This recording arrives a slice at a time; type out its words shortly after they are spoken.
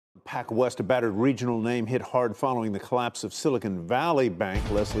PacWest, a battered regional name, hit hard following the collapse of Silicon Valley Bank.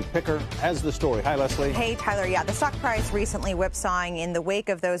 Leslie Picker has the story. Hi, Leslie. Hey, Tyler. Yeah, the stock price recently whipsawing in the wake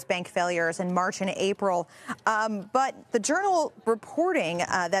of those bank failures in March and April. But the Journal reporting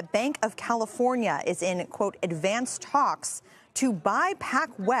that Banc of California is in, quote, advanced talks to buy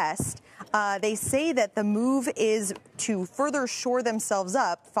PacWest. They say that the move is to further shore themselves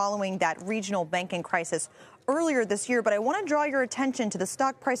up following that regional banking crisis earlier this year. But I want to draw your attention to the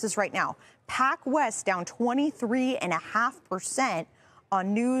stock prices right now. PacWest down 23.5%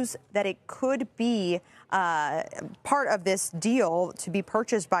 on news that it could be part of this deal to be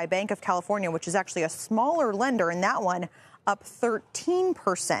purchased by Banc of California, which is actually a smaller lender, and that one up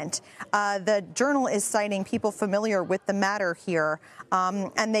 13%. The Journal is citing people familiar with the matter here,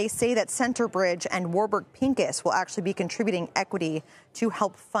 and they say that Centerbridge and Warburg Pincus will actually be contributing equity to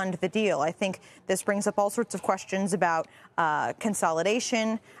help fund the deal. I think this brings up all sorts of questions about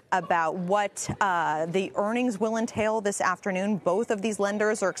consolidation, about what the earnings will entail this afternoon. Both of these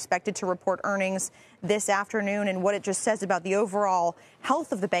lenders are expected to report earnings this afternoon, and what it just says about the overall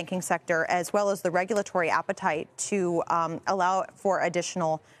health of the banking sector, as well as the regulatory appetite to allow for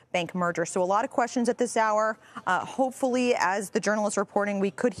additional bank mergers. So a lot of questions at this hour. Hopefully, as the Journal is reporting,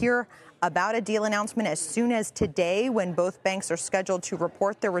 we could hear about a deal announcement as soon as today, when both banks are scheduled to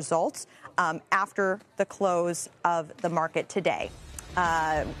report their results after the close of the market today.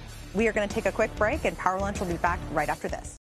 We are going to take a quick break, and Power Lunch will be back right after this.